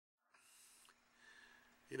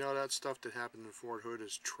You know, that stuff that happened in Fort Hood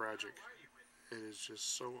is tragic. It is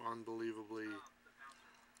just so unbelievably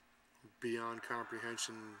beyond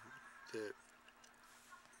comprehension that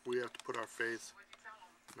we have to put our faith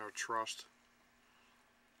and our trust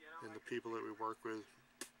in the people that we work with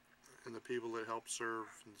and the people that help serve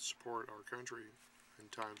and support our country in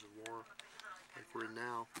times of war like we're in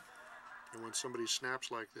now. And when somebody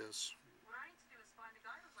snaps like this,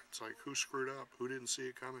 it's like, who screwed up? Who didn't see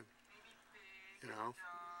it coming? You know?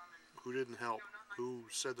 Who didn't help? Who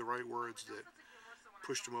said the right words that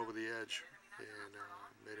pushed him over the edge and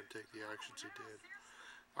made him take the actions he did?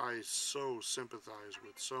 I so sympathize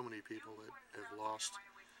with so many people that have lost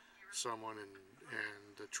someone,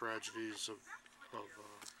 and the tragedies of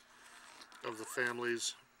the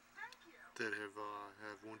families that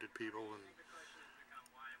have wounded people,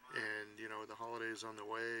 and you know, the holidays on the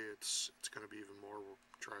way, it's going to be even more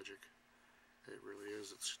tragic. It really is.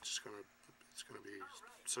 It's going to be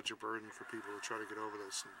such a burden for people to try to get over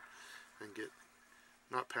this and get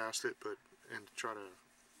not past it, but and try to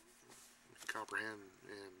comprehend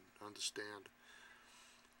and understand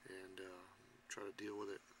and try to deal with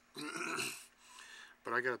it.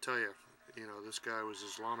 But I got to tell you, you know, this guy was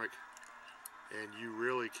Islamic, and you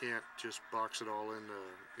really can't just box it all into,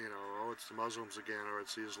 you know, oh, it's the Muslims again, or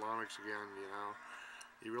it's the Islamics again, you know.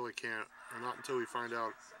 You really can't, or not until we find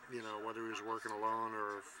out, you know, whether he was working alone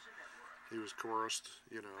or if he was coerced,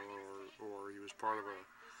 you know, or he was part of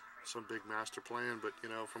some big master plan. But, you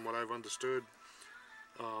know, from what I've understood,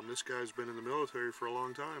 this guy's been in the military for a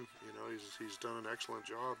long time. You know, he's done an excellent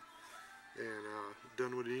job and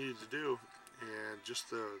done what he needed to do. And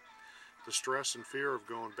just the stress and fear of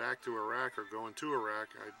going back to Iraq or going to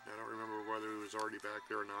Iraq, I don't remember whether he was already back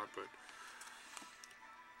there or not, but,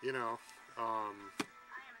 you know,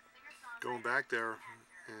 going back there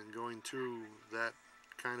and going to that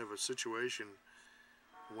kind of a situation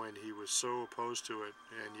when he was so opposed to it,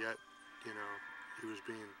 and yet, you know, he was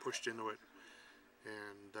being pushed into it,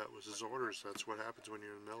 and that was his orders. That's what happens when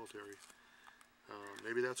you're in the military.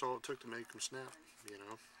 Maybe that's all it took to make him snap, you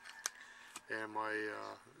know. And my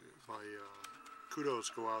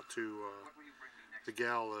kudos go out to the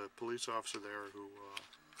gal, the police officer there, who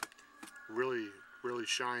really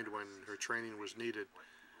shined when her training was needed,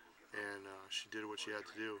 and she did what she had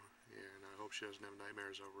to do, and I hope she doesn't have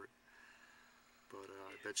nightmares over it, but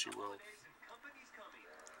I bet she will.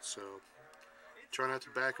 So try not to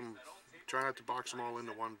try not to box them all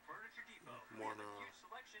into one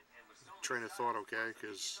train of thought, okay?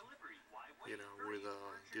 Because, you know, with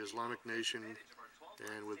the Islamic Nation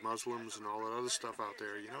and with Muslims and all that other stuff out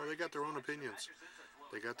there, you know, they got their own opinions.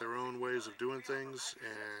 They got their own ways of doing things,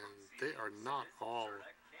 and they are not all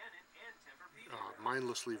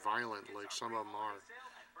mindlessly violent like some of them are.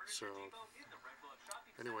 So,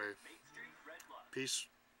 anyway, peace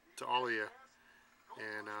to all of you,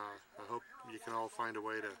 and I hope you can all find a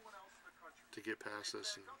way to get past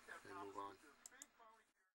this and move on.